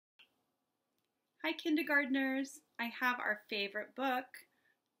Hi, kindergartners. I have our favorite book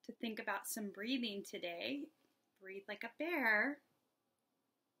to think about some breathing today. Breathe like a bear.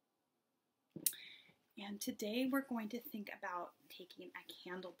 And today we're going to think about taking a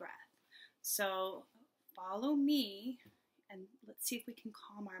candle breath. So follow me and let's see if we can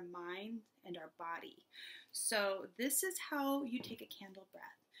calm our mind and our body. So this is how you take a candle breath.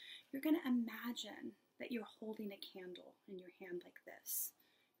 You're going to imagine that you're holding a candle in your hand like this.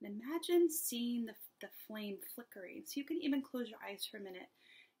 And imagine seeing the flame flickering. So you can even close your eyes for a minute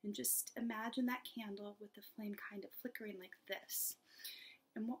and just imagine that candle with the flame kind of flickering like this.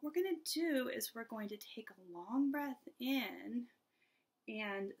 And what we're going to do is we're going to take a long breath in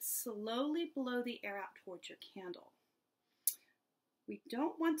and slowly blow the air out towards your candle. We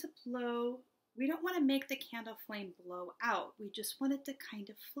don't want to make the candle flame blow out. We just want it to kind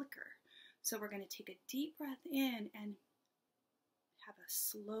of flicker. So we're going to take a deep breath in and have a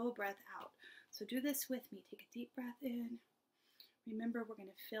slow breath out. So do this with me. Take a deep breath in. Remember, we're going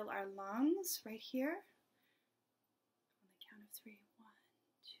to fill our lungs right here. On the count of 3. 1,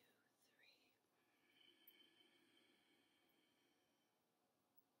 2,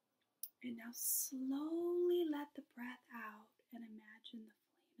 3. And now slowly let the breath out and imagine the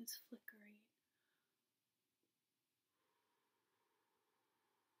flame is flickering.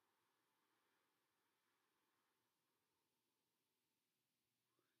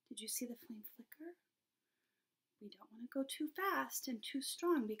 Did you see the flame flicker? We don't want to go too fast and too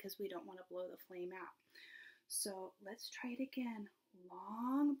strong because we don't want to blow the flame out. So let's try it again.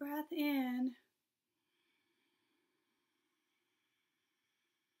 Long breath in.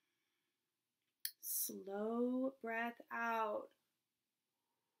 Slow breath out.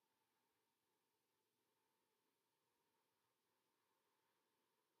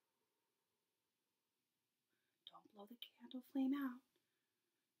 Don't blow the candle flame out.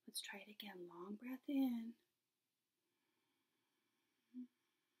 Let's try it again. Long breath in.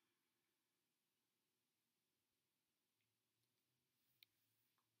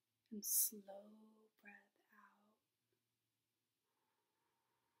 And slow breath out.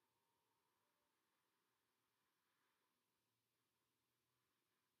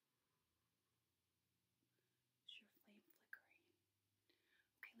 Is your flame flickering?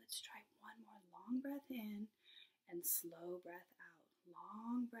 Okay, let's try one more. Long breath in and slow breath out.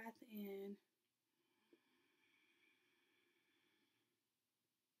 Long breath in.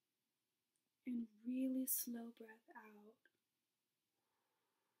 And really slow breath out.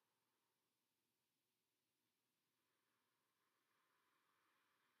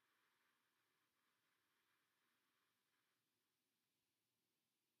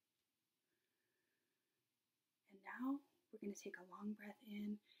 And now we're going to take a long breath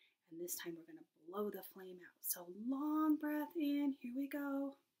in, and this time we're going to blow the flame out. So long breath in, here we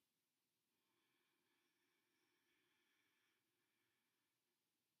go.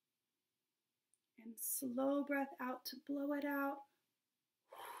 And slow breath out to blow it out.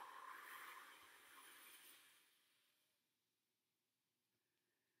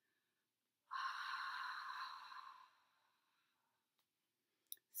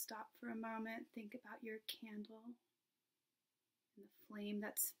 Stop for a moment, think about your candle and the flame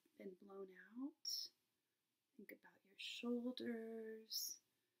that's been blown out. Think about your shoulders.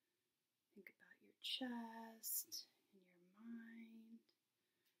 Think about your chest and your mind.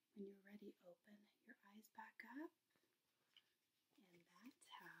 When you're ready, open your eyes back up. And that's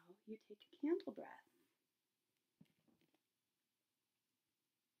how you take a candle breath.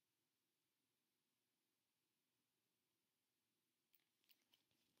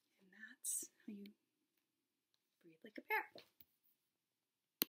 And that's how you breathe like a bear.